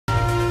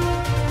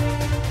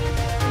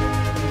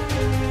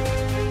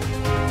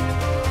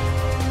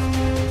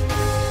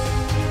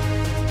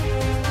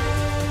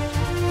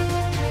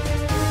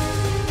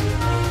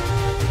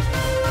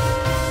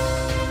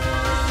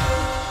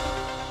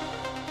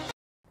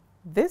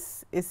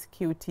This is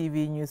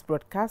QTV News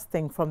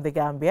broadcasting from the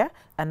Gambia,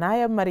 and I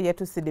am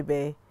Mariatu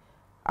Sidibe.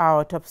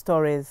 Our top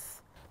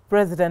stories.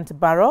 President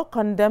Barrow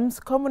condemns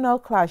communal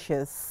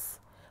clashes.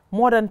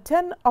 More than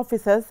 10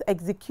 officers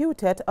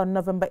executed on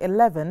November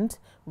 11th,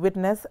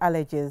 witness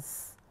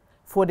alleges.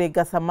 Fode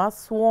Gassama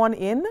sworn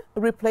in,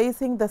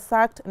 replacing the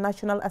sacked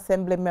National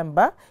Assembly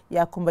member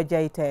Yakumba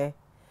Jaite.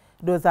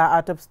 Those are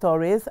our top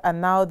stories, and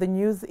now the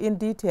news in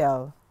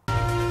detail.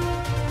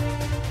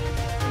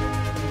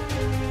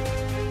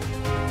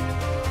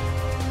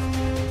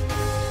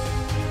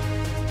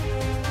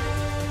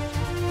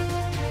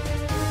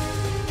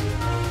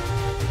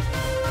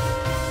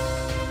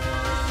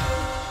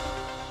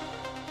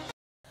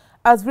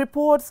 As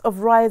reports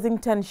of rising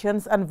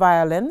tensions and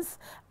violence,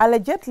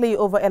 allegedly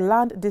over a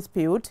land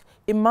dispute,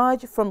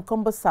 emerge from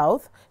Kombo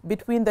South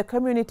between the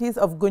communities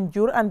of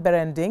Gunjur and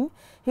Berending,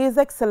 His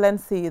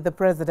Excellency the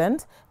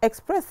President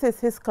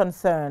expresses his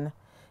concern.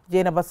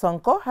 Jaina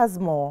Basonko has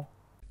more.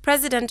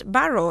 President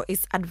Barrow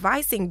is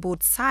advising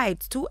both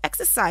sides to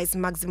exercise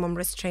maximum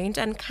restraint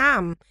and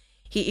calm.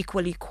 He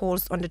equally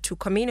calls on the two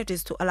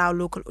communities to allow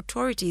local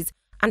authorities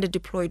and the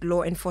deployed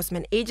law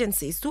enforcement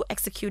agencies to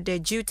execute their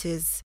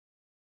duties.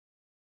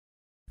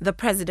 The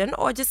president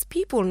urges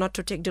people not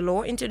to take the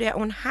law into their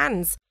own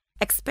hands,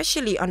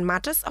 especially on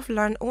matters of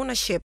land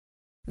ownership.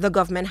 The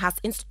government has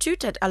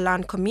instituted a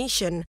land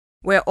commission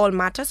where all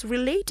matters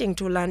relating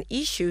to land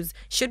issues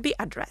should be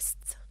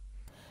addressed.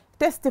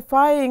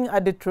 Testifying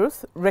at the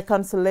Truth,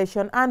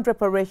 Reconciliation and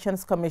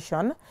Reparations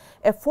Commission,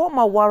 a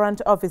former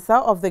warrant officer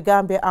of the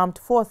Gambia Armed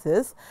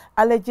Forces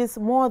alleges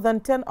more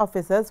than 10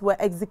 officers were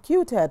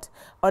executed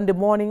on the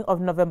morning of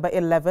November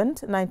 11,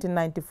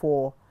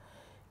 1994.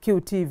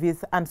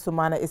 QTV's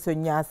Ansumana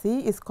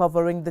Isonyasi is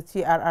covering the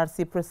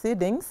TRRC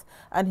proceedings,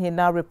 and he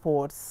now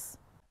reports.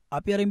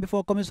 Appearing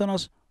before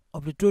commissioners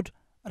of the Truth,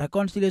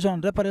 Reconciliation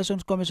and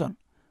Reparations Commission,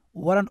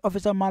 Warrant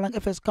Officer Malang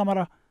F.S.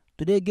 Kamara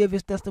today gave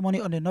his testimony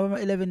on the November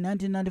 11,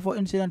 1994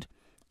 incident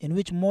in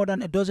which more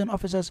than a dozen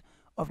officers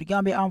of the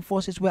Gambia Armed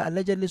Forces were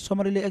allegedly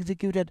summarily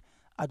executed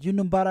at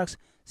Yundum Barracks,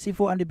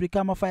 Sifo and the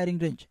Brikama firing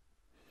range.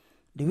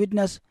 The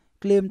witness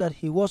claimed that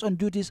he was on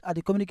duties at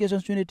the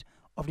communications unit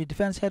of the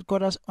Defense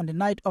Headquarters on the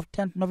night of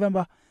 10th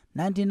November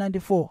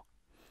 1994,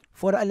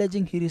 further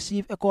alleging he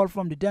received a call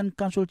from the then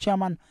Council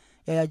Chairman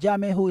Yaya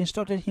Jammeh, who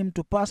instructed him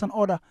to pass an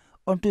order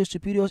onto his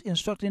superiors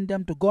instructing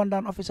them to gun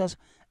down officers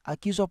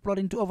accused of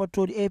plotting to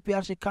overthrow the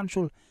APRC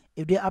Council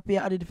if they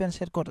appear at the Defense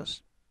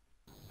Headquarters.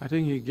 I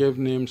think he gave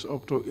names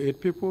up to 8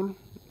 people.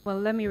 Well,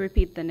 let me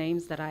repeat the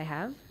names that I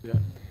have.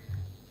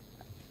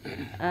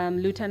 Yeah.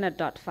 Lieutenant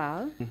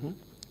Dotfal,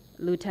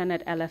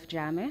 Lieutenant L.F.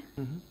 Jammeh,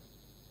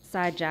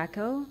 Sir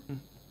Jackal,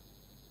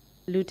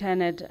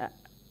 Lieutenant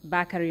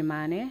Bakari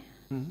Mane,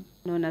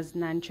 known as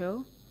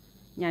Nyancho,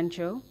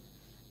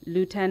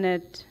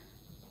 Lieutenant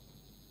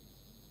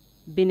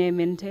Bine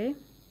Minte.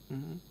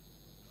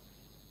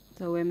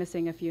 So we're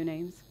missing a few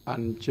names.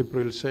 And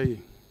Jibril Say,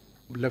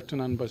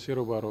 Lieutenant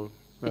Basiru Barrow,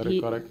 very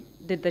correct.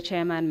 Did the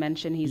chairman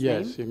mention his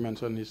name? Yes, he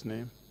mentioned his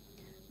name.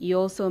 You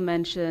also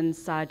mentioned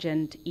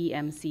Sergeant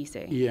E.M.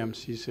 Cisse. E.M.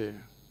 Cisse.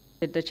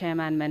 Did the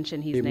chairman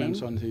mention his name? He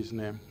mentioned his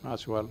name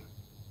as well.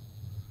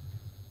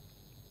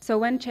 So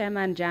when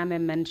Chairman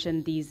Jammeh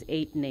mentioned these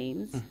 8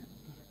 names,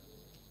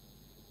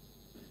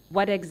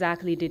 what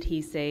exactly did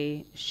he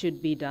say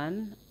should be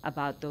done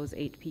about those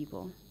 8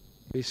 people?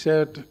 He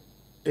said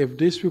if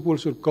these people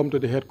should come to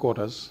the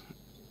headquarters,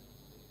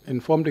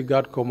 inform the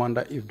guard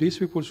commander, if these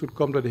people should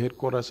come to the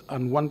headquarters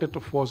and wanted to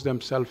force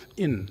themselves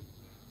in,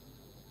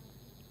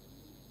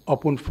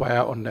 open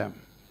fire on them.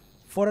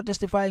 Further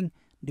testifying,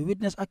 the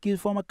witness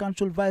accused former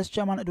Council Vice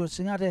Chairman Edward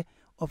Singate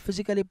of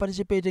physically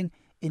participating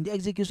in the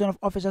execution of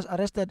officers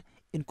arrested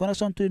in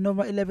connection to the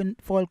November 11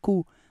 foil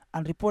coup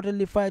and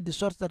reportedly fired the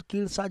shots that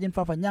killed Sergeant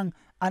Fafanyang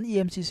and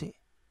EMCC.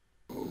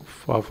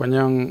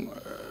 Fafanyang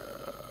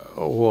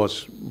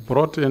was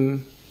brought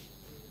in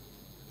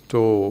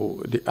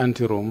to the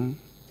anteroom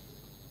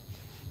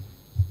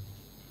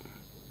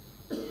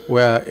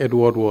where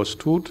Edward was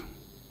stood.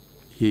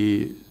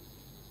 He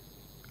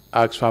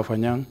asked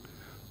Fafanyang,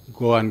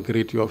 go and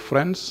greet your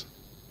friends.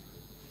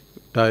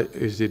 That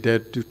is the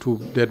two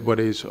dead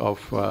bodies of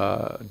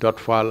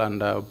Dotfal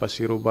and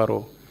Basiru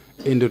Barrow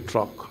in the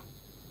truck.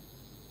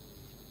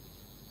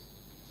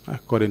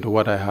 According to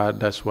what I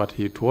heard, that's what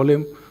he told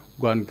him.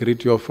 Go and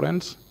greet your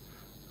friends.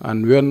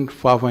 And when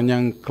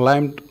Fafanyang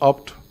climbed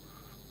up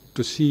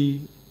to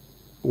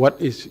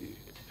what is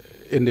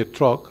in the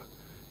truck,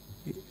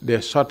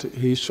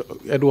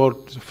 Edward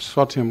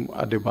shot him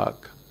at the back,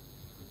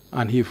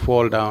 and he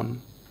fell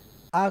down.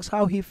 Asked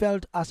how he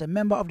felt as a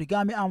member of the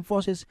Gambia Armed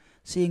Forces,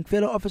 seeing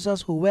fellow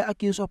officers who were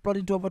accused of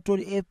plotting to overthrow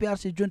the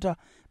APRC junta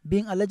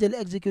being allegedly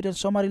executed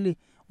summarily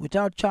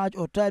without charge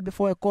or tried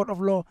before a court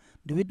of law,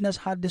 the witness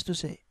had this to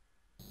say.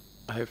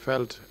 I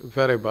felt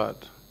very bad,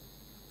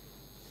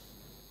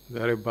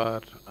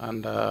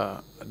 and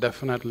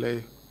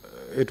definitely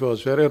it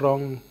was very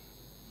wrong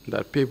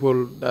that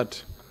people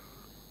that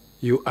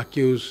you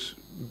accuse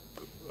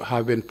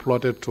have been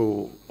plotted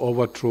to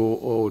overthrow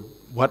or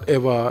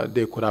whatever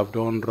they could have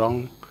done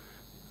wrong,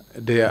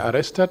 they are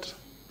arrested.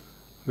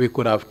 We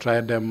could have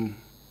tried them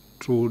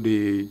through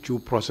the due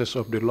process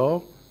of the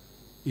law,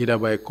 either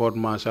by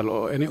court-martial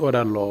or any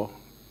other law,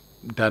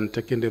 than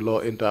taking the law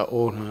into our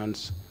own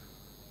hands,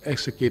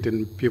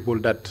 executing people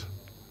that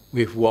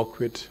we've worked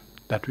with,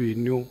 that we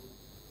knew.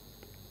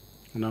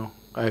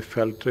 I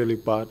felt really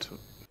bad.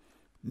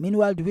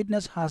 Meanwhile, the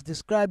witness has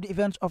described the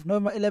events of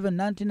November 11,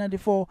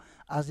 1994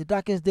 as the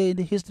darkest day in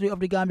the history of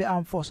the Gambia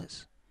Armed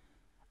Forces.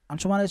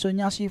 Ansumane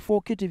Sonyasi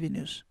for QTV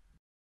News.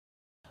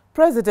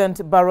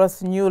 President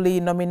Barrow's newly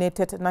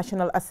nominated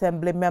National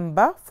Assembly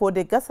member,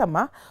 Fode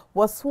Gassama,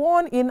 was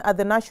sworn in at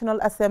the National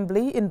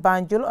Assembly in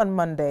Banjul on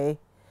Monday.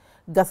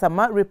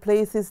 Gassama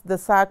replaces the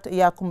sacked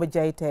Yakumba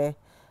Jaite.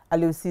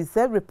 Aliou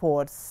Cisse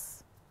reports.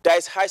 There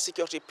is high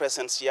security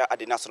presence here at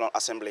the National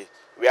Assembly,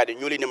 where the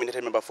newly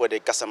nominated member Fode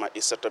Gassama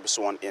is set to be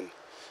sworn in.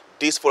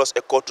 This follows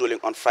a court ruling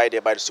on Friday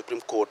by the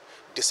Supreme Court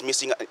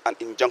dismissing an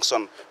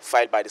injunction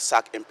filed by the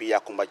SAC MP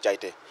Yakumba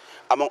Jaite.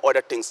 Among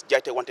other things,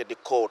 Jaite wanted the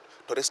court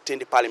to restrain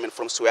the parliament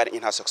from swearing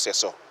in her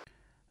successor.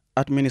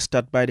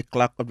 Administered by the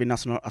clerk of the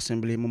National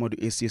Assembly, Mamadou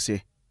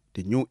Essise,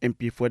 the new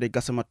MP Fode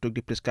Gassama took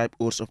the prescribed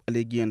oaths of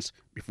allegiance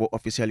before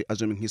officially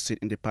assuming his seat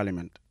in the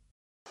parliament.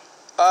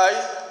 I,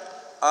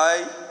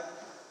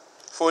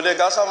 Fode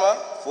Gassama,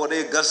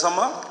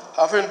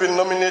 having been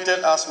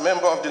nominated as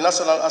member of the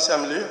National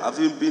Assembly, of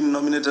the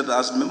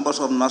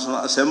National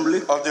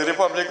Assembly of the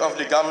Republic of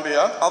the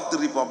Gambia,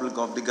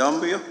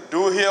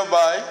 do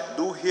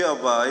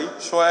hereby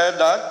swear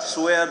that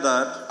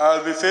I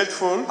will be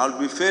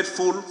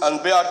faithful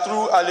and bear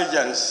true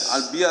allegiance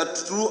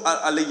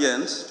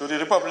to the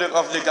Republic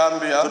of the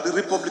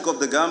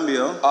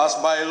Gambia, as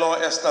by law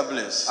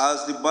established,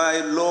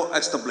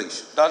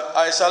 that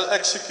I shall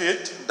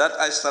execute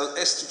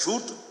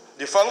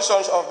the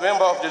functions of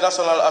member of the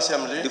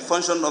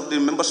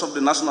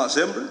National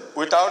Assembly,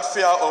 without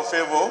fear or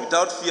favor,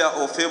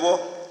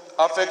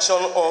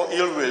 affection or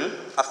ill will,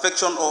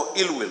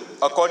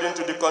 according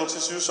to the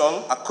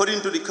Constitution,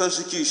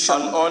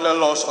 and other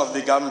laws of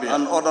the Gambia.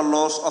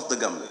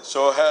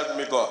 So help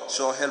me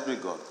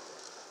God.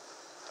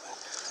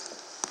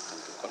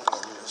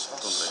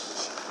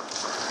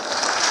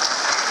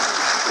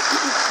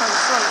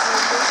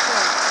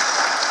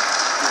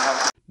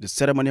 The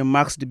ceremony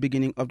marks the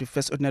beginning of the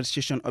first ordinary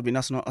session of the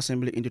National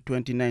Assembly in the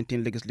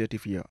 2019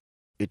 legislative year.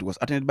 It was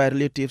attended by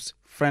relatives,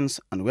 friends,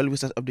 and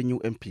well-wishers of the new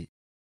MP.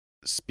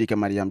 Speaker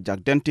Mariam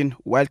Jack Denton,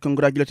 while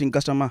congratulating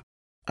Gassama,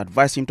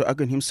 advised him to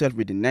acquaint himself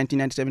with the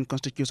 1997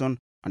 Constitution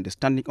and the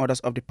standing orders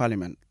of the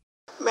Parliament.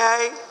 May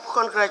I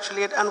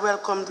congratulate and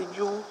welcome the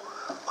new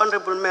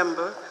honorable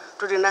member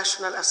to the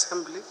National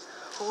Assembly,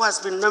 who has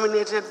been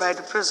nominated by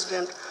the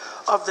President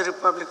of the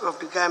Republic of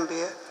the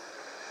Gambia.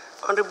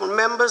 Honorable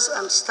members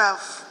and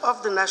staff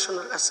of the National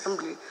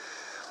Assembly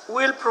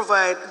will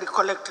provide the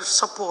collective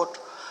support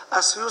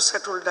as you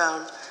settle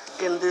down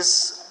in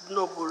this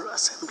noble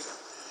assembly.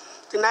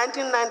 The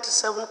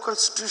 1997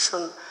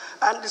 Constitution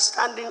and the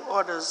standing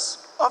orders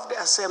of the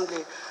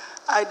Assembly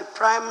are the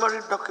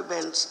primary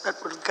documents that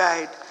will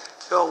guide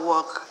your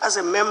work as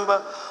a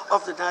member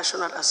of the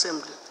National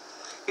Assembly.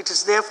 It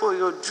is therefore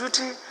your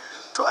duty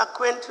to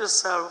acquaint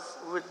yourself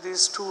with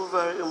these two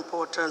very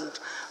important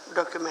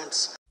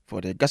documents.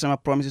 Fode Gassama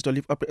promises to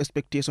live up to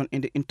expectation in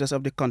the interest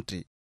of the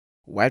country,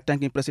 while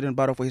thanking President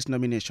Barrow for his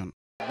nomination.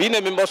 Being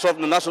a member of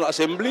the National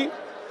Assembly,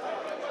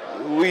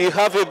 we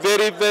have a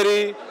very,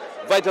 very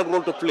vital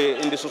role to play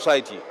in the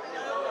society,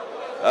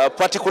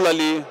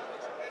 particularly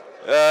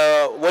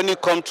when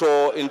it comes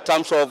to in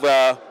terms of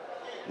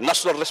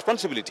national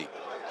responsibility,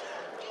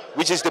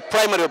 which is the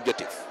primary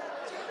objective,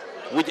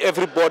 which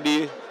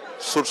everybody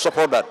should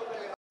support that.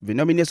 The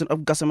nomination of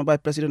Gassama by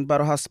President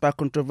Barrow has sparked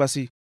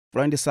controversy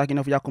following the sacking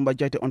of Yakumba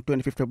Jaite on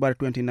 25 February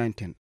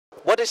 2019.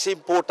 What is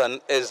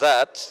important is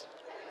that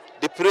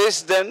the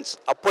president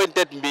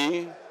appointed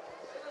me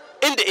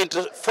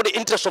for the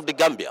interest of the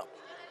Gambia.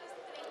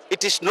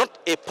 It is not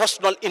a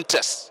personal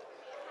interest.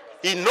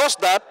 He knows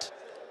that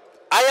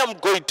I am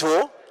going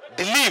to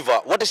deliver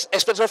what is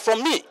expected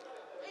from me.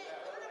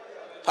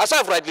 As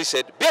I've rightly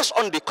said, based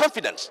on the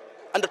confidence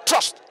and the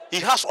trust he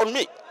has on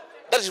me.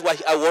 That is why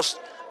I was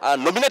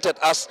nominated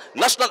as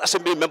National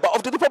Assembly member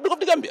of the Republic of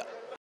the Gambia.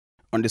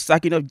 On the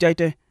sacking of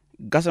Jaite,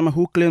 Gassama,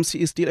 who claims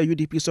he is still a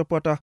UDP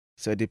supporter,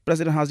 said the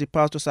president has the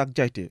power to sack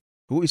Jaite,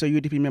 who is a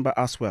UDP member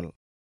as well.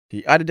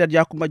 He added that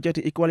Yakumba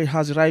Jaite equally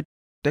has the right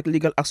to take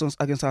legal actions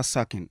against her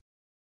sacking.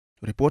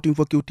 Reporting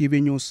for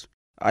QTV News,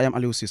 I am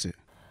Aliou Cisse.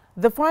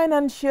 The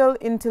Financial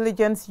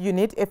Intelligence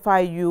Unit,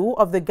 FIU,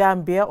 of the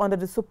Gambia, under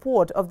the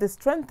support of the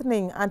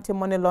Strengthening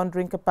Anti-Money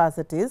Laundering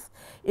Capacities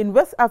in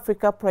West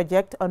Africa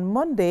project on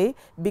Monday,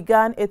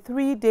 began a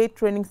 3-day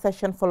training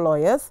session for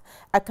lawyers,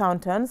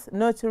 accountants,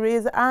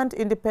 notaries, and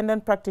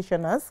independent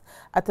practitioners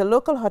at a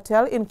local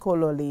hotel in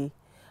Kololi.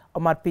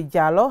 Omar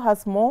Pijalo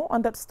has more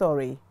on that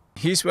story.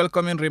 His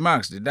welcoming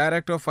remarks, the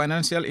Director of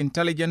Financial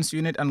Intelligence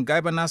Unit and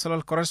Gaiba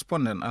National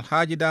Correspondent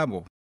Alhaji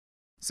Dabo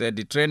said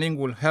the training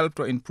will help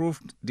to improve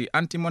the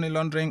anti-money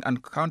laundering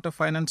and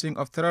counter-financing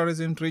of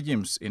terrorism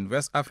regimes in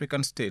West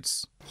African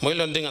states. Money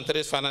laundering and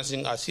terrorist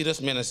financing are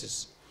serious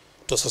menaces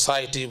to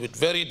society with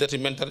very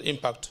detrimental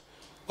impact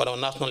on our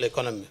national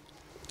economy.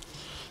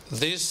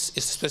 This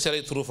is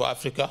especially true for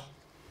Africa,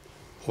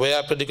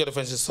 where predicate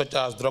offenses such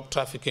as drug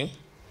trafficking,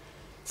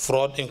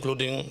 fraud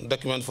including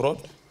document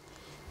fraud,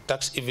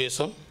 tax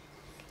evasion,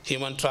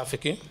 human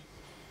trafficking,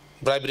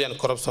 bribery and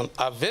corruption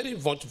are very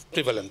much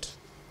prevalent.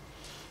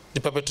 The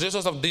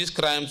perpetrators of these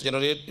crimes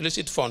generate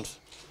illicit funds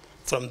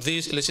from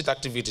these illicit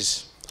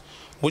activities,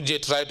 which they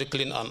try to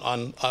clean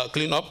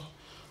up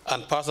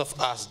and pass off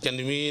as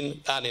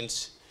genuine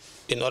earnings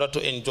in order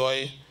to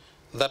enjoy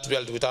that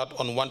wealth without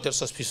unwanted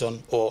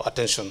suspicion or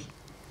attention.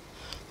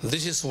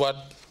 This is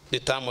what the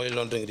term money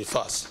laundering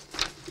refers.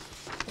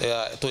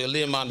 To a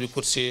layman, we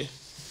could say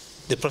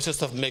the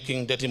process of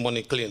making dirty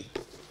money clean.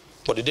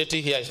 But the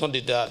dirty here is not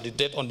the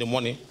debt on the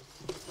money,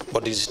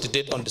 but it's the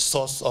debt on the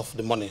source of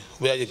the money,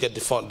 where you get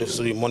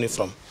the money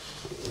from.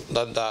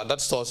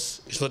 That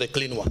source is not a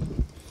clean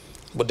one,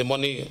 but the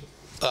money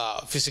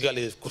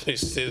physically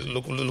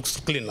looks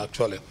clean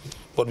actually.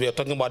 But we are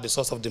talking about the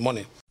source of the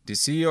money. The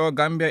CEO of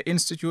Gambia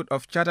Institute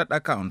of Chartered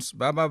Accounts,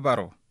 Baba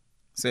Barrow,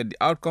 said the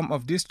outcome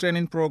of this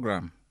training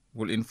program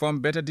will inform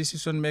better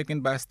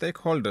decision-making by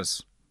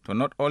stakeholders to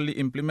not only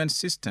implement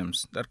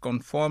systems that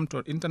conform to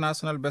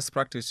international best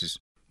practices,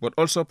 but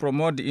also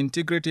promote the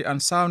integrity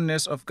and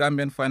soundness of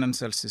Gambian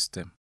financial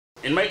system.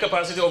 In my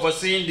capacity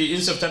overseeing the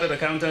Institute of Chartered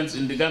Accountants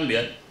in the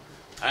Gambia,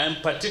 I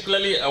am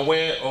particularly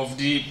aware of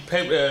the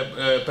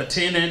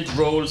pertinent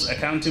roles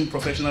accounting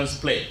professionals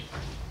play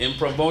in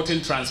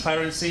promoting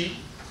transparency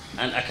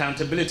and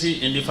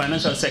accountability in the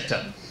financial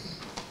sector.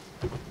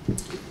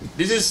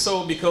 This is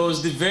so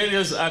because the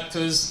various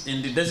actors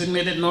in the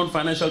designated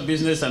non-financial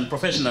business and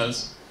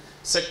professionals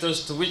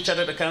sectors to which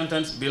chartered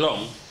accountants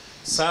belong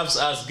serves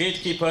as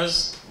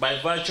gatekeepers by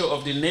virtue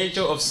of the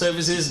nature of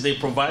services they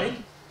provide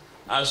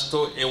as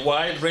to a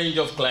wide range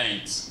of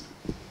clients.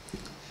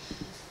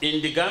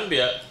 In the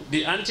Gambia,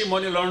 the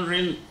Anti-Money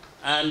Laundering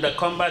and the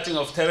Combating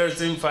of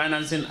Terrorism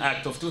Financing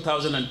Act of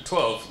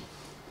 2012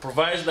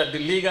 provides that the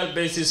legal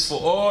basis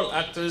for all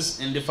actors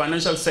in the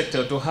financial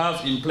sector to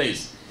have in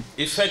place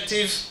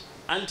effective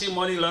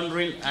anti-money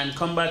laundering and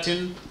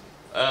combating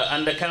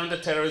and the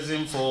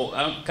counter-terrorism for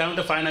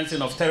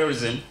counter-financing of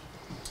terrorism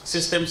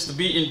systems to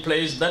be in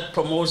place that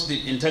promotes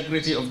the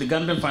integrity of the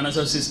Gambian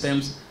financial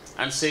systems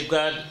and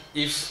safeguard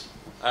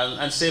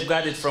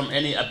it from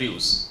any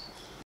abuse.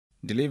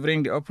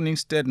 Delivering the opening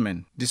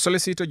statement, the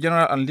Solicitor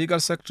General and Legal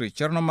Secretary,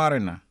 Cherno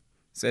Marina,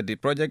 said the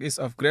project is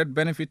of great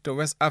benefit to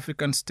West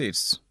African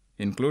states,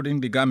 including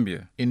the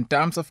Gambia, in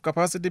terms of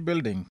capacity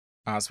building,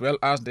 as well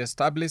as the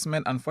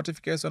establishment and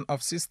fortification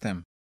of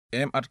systems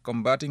aimed at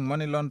combating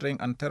money laundering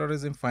and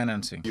terrorism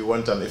financing. You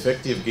want an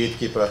effective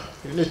gatekeeper,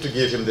 you need to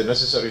give him the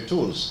necessary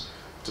tools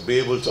to be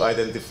able to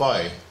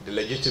identify the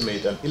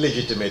legitimate and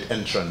illegitimate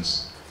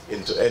entrance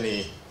into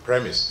any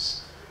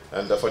premises.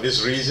 And for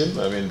this reason,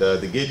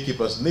 the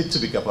gatekeepers need to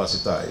be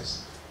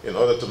capacitized in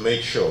order to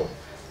make sure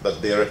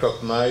that they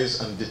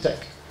recognize and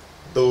detect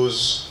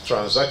those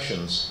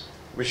transactions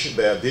which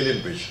they are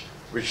dealing with,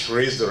 which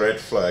raise the red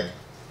flag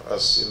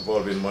as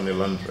involving money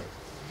laundering.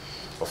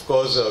 Of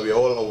course, we are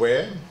all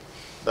aware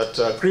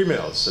that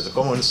criminals, it's a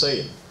common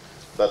saying,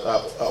 that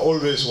are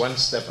always one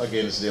step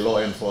against the law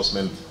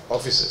enforcement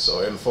officers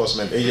or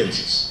enforcement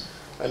agencies.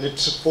 And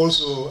it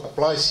also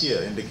applies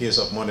here in the case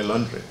of money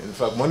laundering. In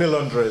fact, money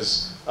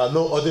launderers are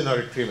no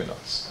ordinary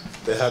criminals.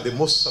 They are the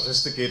most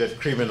sophisticated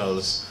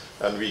criminals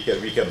and we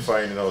can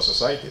find in our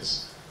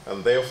societies.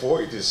 And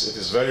therefore, it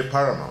is very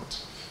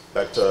paramount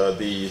that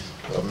the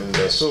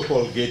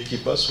so-called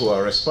gatekeepers who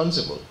are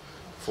responsible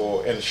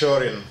for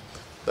ensuring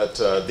that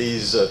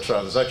these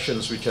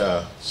transactions which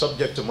are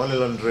subject to money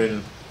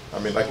laundering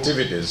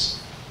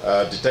activities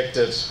are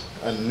detected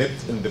and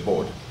nipped in the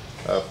bud,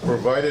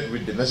 provided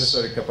with the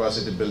necessary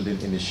capacity building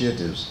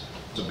initiatives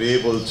to be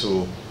able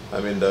to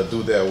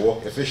do their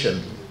work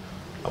efficiently.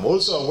 I'm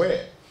also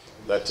aware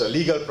that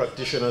legal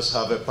practitioners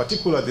have a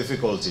particular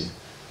difficulty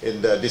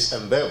in this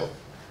endeavor,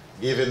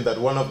 given that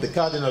one of the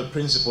cardinal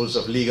principles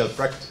of legal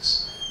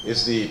practice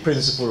is the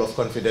principle of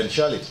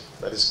confidentiality,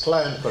 that is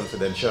client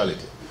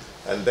confidentiality.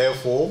 And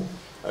therefore,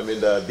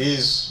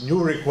 these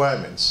new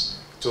requirements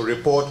to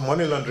report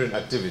money laundering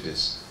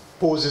activities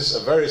poses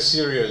a very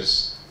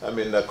serious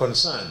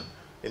concern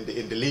in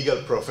the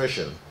legal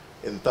profession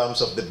in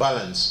terms of the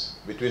balance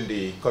between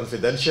the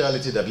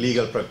confidentiality that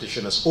legal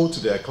practitioners owe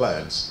to their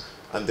clients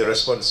and the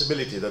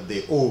responsibility that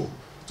they owe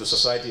to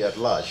society at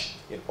large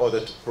in order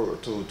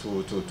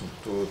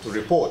to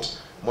report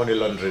money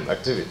laundering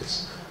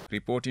activities.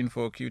 Reporting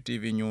for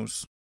QTV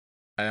News,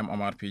 I am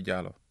Omar P.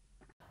 Jallo.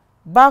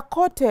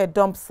 Bakote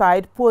dump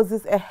site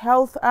poses a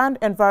health and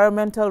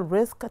environmental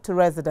risk to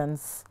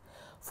residents.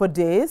 For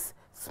days,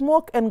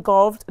 smoke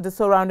engulfed the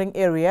surrounding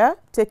area,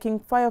 taking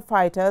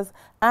firefighters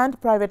and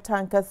private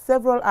tankers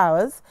several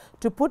hours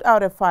to put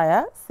out a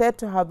fire said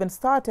to have been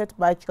started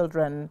by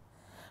children.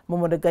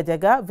 Momodu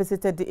Gajaga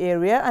visited the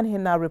area and he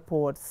now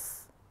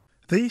reports.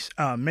 These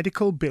are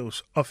medical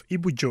bills of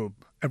Ibu Job,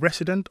 a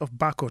resident of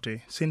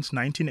Bakote since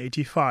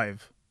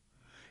 1985.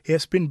 He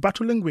has been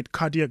battling with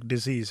cardiac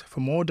disease for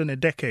more than a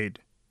decade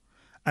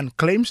and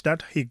claims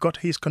that he got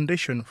his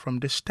condition from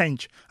the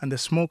stench and the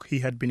smoke he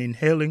had been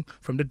inhaling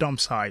from the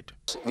dump site.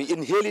 We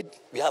inhale it,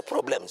 we have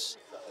problems.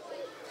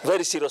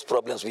 Very serious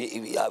problems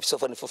we have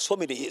suffered for so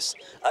many years.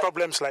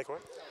 Problems like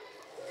what?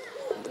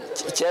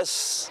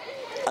 Chest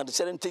and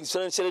certain things,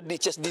 certain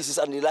chest diseases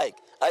and the like.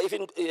 I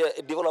even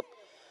developed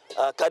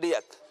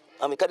cardiac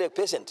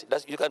patient.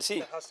 That you can see.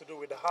 That has to do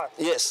with the heart.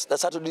 Yes,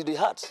 that's has to do with the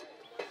heart.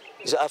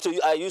 So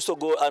I used to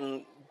go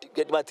and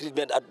get my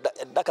treatment at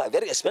Dhaka.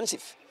 Very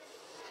expensive.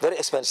 Very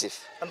expensive.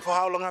 And for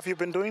how long have you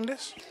been doing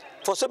this?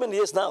 For so many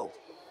years now.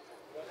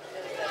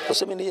 For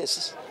so many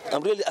years.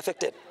 I'm really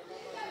affected.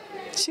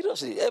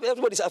 Seriously,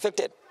 everybody's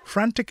affected.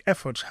 Frantic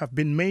efforts have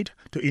been made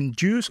to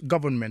induce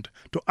government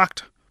to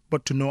act,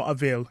 but to no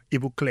avail,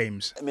 Ibu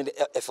claims. I mean,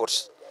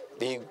 efforts.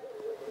 We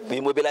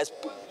mobilize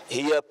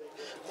here,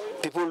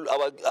 people,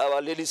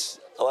 our ladies,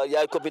 our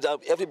young computer,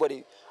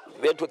 everybody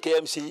went to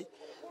KMC,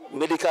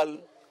 medical,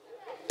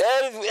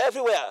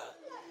 everywhere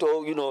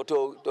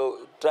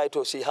to try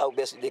to see how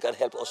best they can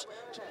help us,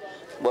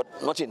 but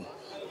nothing.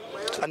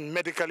 And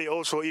medically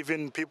also,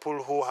 even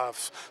people who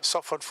have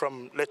suffered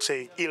from, let's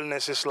say,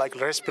 illnesses like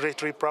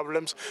respiratory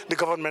problems, the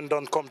government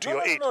don't come to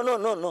your aid.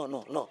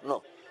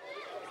 No.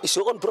 It's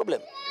your own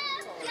problem.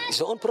 It's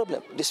your own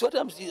problem. This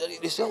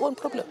is your own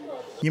problem.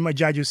 Nyima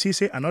Jaju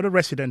Sise, another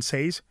resident,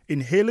 says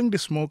inhaling the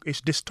smoke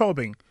is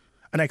disturbing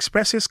and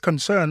expresses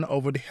concern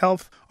over the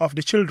health of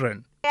the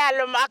children.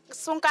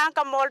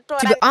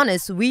 To be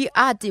honest, we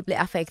are deeply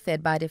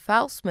affected by the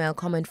foul smell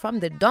coming from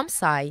the dump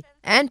site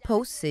and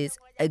poses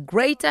a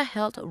greater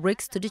health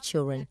risk to the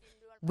children.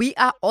 We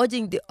are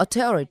urging the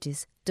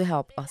authorities to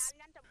help us.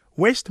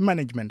 Waste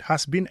management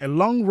has been a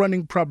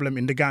long-running problem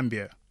in the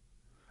Gambia.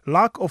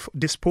 Lack of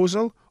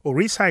disposal or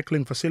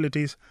recycling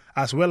facilities,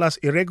 as well as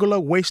irregular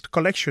waste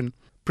collection,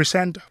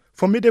 present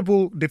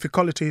formidable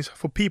difficulties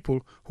for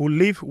people who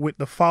live with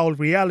the foul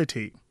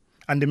reality.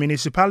 And the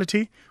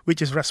municipality,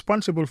 which is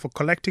responsible for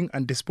collecting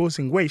and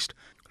disposing waste,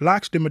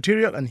 lacks the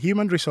material and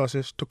human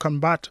resources to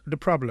combat the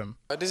problem.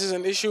 This is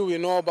an issue, we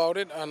know about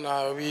it, and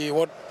we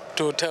want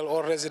to tell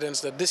all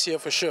residents that this year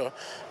for sure,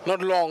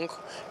 not long,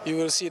 you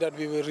will see that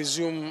we will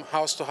resume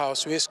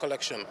house-to-house waste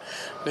collection.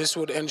 This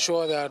would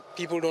ensure that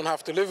people don't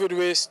have to live with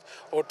waste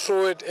or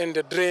throw it in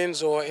the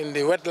drains or in the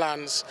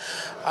wetlands.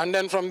 And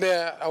then from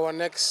there, our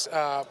next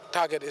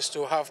target is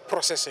to have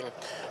processing,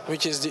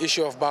 which is the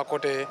issue of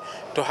Bakote,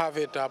 to have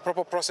it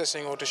proper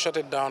processing or to shut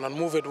it down and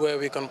move it where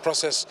we can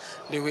process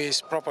the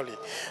waste properly.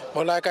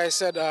 But like I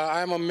said,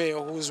 I am a mayor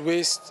whose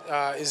waste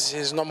is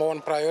his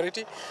 #1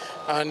 priority.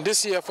 And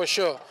this year for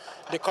sure,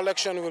 the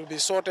collection will be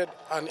sorted,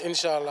 and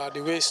inshallah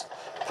the waste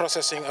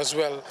processing as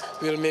well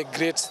will make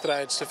great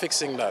strides to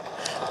fixing that.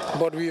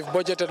 But we've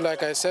budgeted,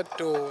 like I said,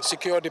 to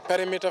secure the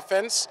perimeter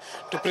fence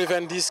to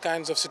prevent these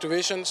kinds of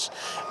situations.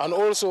 And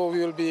also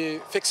we will be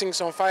fixing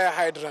some fire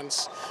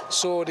hydrants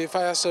so the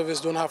fire service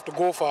don't have to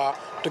go far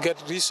to get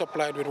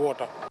resupplied with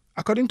water.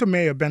 According to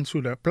Mayor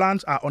Bensouda,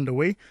 plans are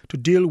underway to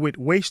deal with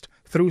waste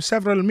through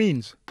several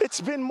means.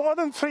 It's been more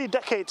than 3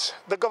 decades.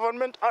 The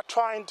government are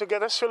trying to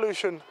get a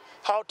solution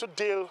how to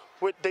deal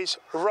with this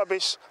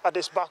rubbish at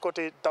this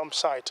Bakote dump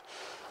site.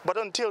 But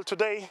until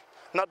today,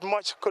 not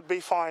much could be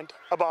found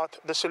about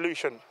the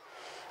solution.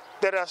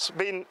 There has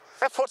been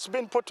efforts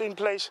been put in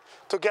place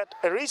to get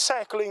a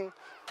recycling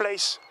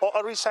place or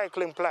a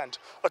recycling plant.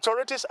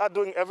 Authorities are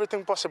doing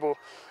everything possible,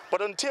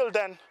 but until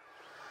then,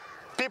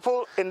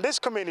 people in this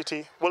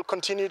community will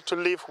continue to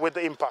live with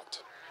the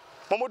impact.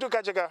 Momodu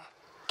Gajaga,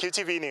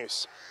 QTV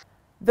News.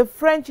 The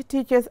French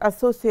Teachers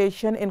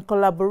Association, in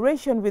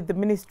collaboration with the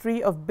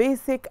Ministry of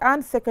Basic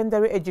and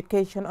Secondary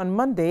Education on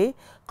Monday,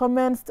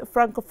 commenced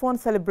Francophone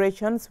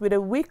celebrations with a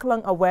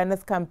week-long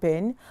awareness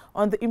campaign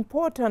on the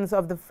importance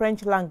of the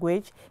French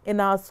language in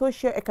our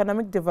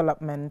socio-economic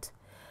development.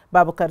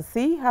 Babakar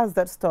C has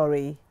that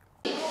story.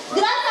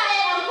 Grâce à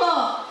elle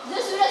encore,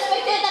 je suis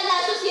respectée dans la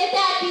société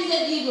à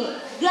plusieurs niveaux.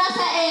 Grâce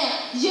à elle,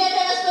 j'ai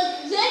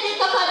des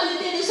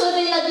capacités de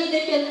sauver la vie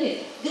de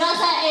quelqu'un. Grâce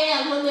à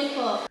elle, mon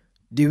effort.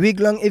 The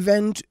week-long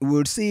event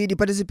will see the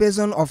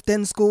participation of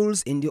 10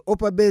 schools in the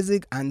upper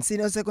basic and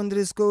senior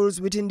secondary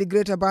schools within the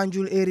Greater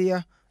Banjul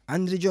area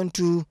and Region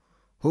 2,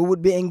 who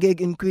would be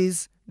engaged in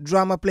quiz,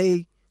 drama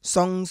play,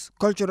 songs,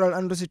 cultural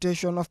and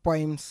recitation of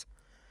poems.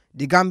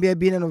 The Gambia,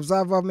 being an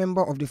observer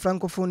member of the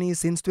Francophonie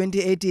since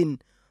 2018,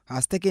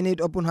 has taken it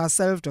upon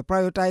herself to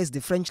prioritize the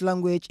French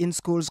language in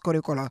schools'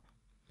 curricula.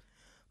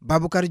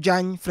 Babukar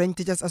Jan, French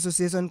Teachers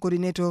Association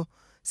coordinator,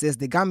 says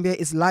the Gambia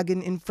is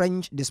lagging in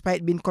French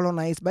despite being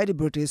colonized by the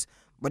British,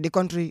 but the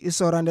country is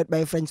surrounded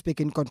by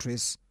French-speaking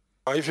countries.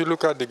 If you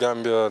look at the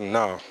Gambia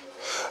now,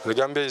 the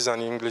Gambia is an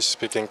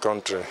English-speaking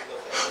country.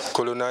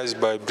 colonized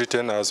by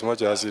Britain as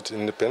much as its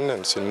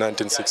independence in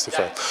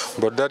 1965.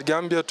 But that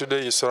Gambia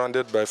today is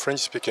surrounded by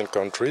French-speaking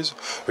countries,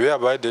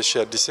 whereby they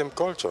share the same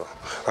culture,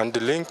 and the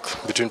link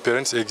between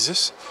parents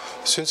exists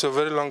since a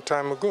very long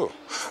time ago.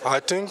 I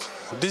think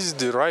this is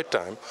the right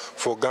time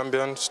for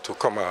Gambians to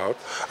come out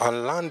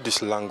and learn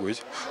this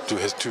language to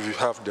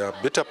have their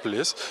better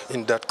place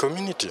in that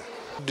community.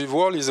 The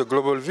world is a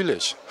global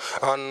village,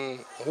 and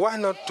why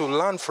not to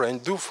learn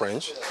French, do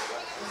French,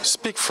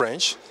 speak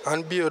French,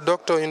 and be a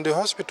doctor in the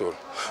hospital?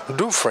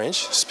 Do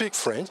French, speak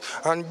French,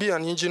 and be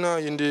an engineer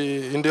in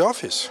the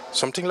office,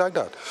 something like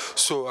that.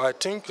 So I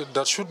think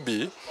that should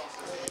be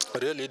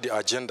really the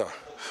agenda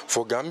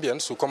for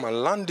Gambians to come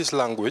and learn this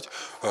language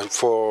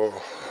for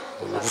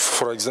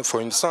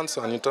instance,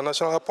 an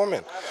international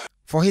appointment.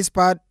 For his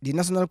part, the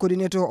national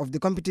coordinator of the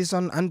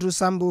competition, Andrew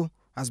Sambu,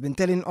 has been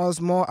telling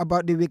us more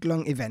about the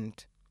week-long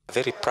event.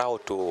 Very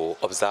proud to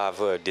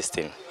observe this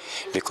thing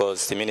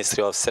because the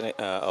Ministry of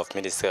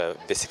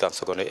Basic and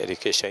Secondary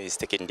Education is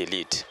taking the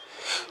lead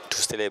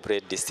to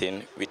celebrate this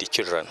thing with the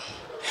children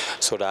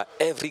so that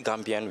every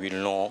Gambian will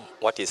know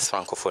what is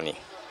Francophonie.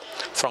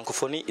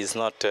 Francophonie is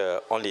not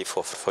only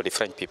for the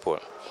French people.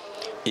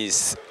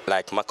 Is,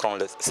 like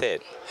Macron said,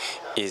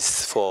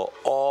 is for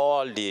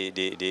all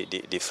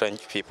the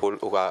French people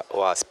who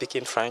are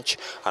speaking French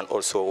and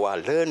also who are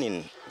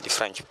learning the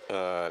French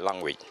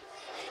language.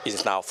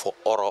 It's now for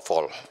all of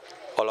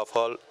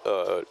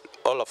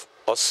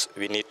us.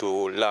 We need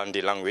to learn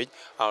the language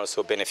and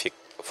also benefit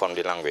from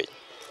the language.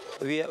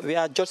 We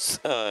are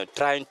just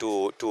trying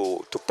to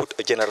put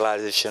a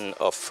generalization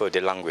of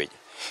the language.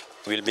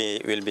 We'll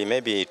be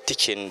maybe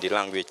teaching the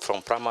language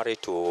from primary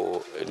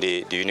to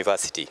the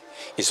university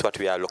is what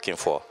we are looking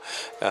for.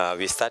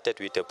 We started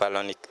with a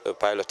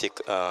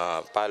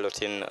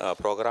piloting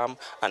program,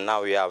 and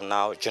now we are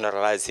now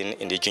generalizing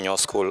in the junior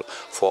school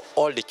for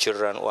all the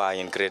children who are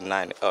in grade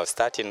 9,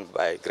 starting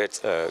by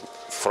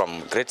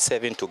from grade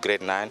 7 to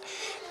grade 9.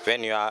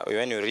 When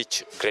you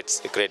reach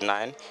grade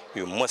 9,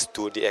 you must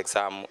do the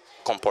exam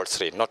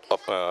compulsory, not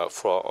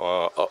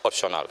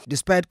optional.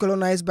 Despite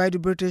colonized by the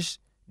British,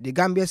 the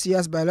Gambia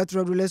shares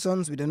bilateral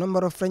relations with a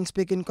number of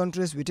French-speaking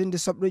countries within the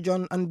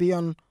sub-region and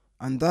beyond,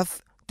 and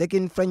thus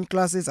taking French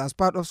classes as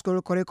part of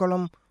school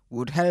curriculum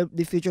would help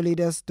the future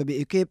leaders to be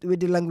equipped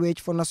with the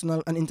language for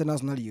national and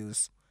international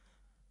use.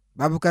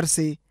 Babukar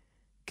C,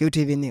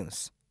 QTV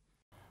News.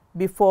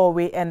 Before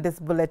we end this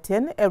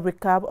bulletin, a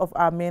recap of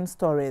our main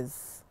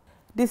stories.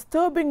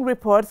 Disturbing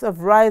reports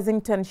of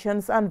rising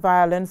tensions and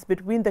violence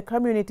between the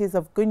communities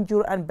of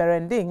Gunjur and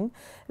Berending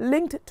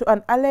linked to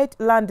an alleged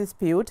land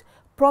dispute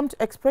prompt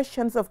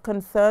expressions of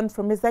concern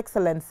from His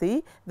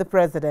Excellency, the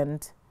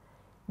President.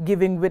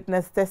 Giving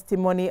witness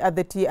testimony at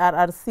the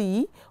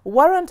TRRC,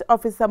 Warrant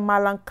Officer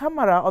Malang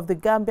Kamara of the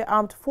Gambia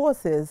Armed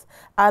Forces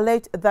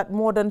alleged that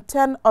more than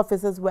 10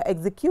 officers were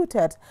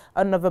executed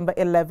on November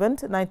 11,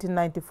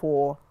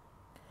 1994.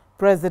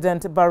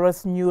 President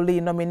Barrow's newly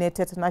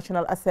nominated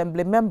National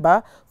Assembly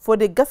member for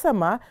the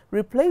Gassama,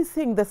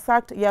 replacing the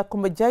sacked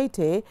Yakuba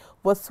Jaite,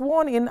 was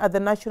sworn in at the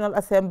National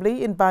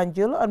Assembly in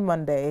Banjul on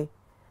Monday.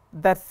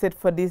 That's it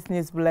for this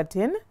news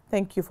bulletin.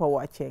 Thank you for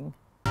watching.